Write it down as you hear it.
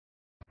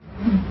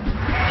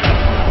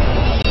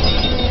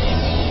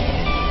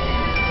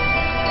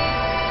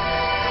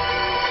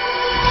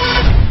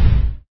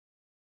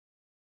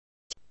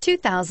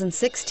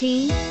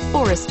2016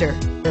 Forester.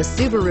 The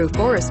Subaru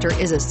Forester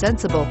is a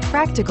sensible,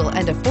 practical,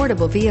 and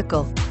affordable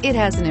vehicle. It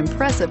has an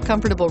impressive,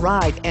 comfortable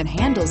ride and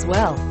handles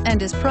well,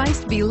 and is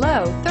priced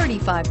below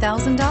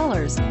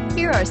 $35,000.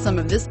 Here are some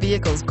of this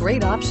vehicle's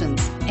great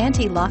options: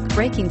 anti-lock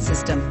braking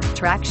system,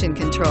 traction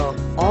control,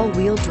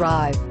 all-wheel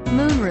drive,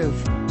 moonroof,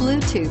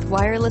 Bluetooth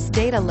wireless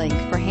data link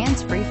for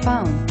hands-free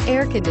phone,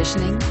 air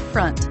conditioning,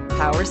 front,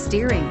 power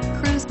steering,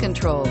 cruise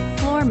control,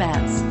 floor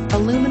mats,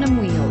 aluminum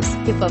wheels.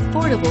 If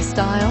affordable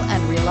style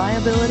and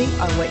reliability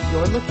are what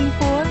you're looking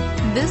for,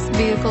 this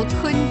vehicle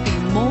couldn't be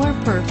more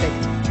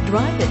perfect.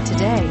 Drive it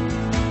today.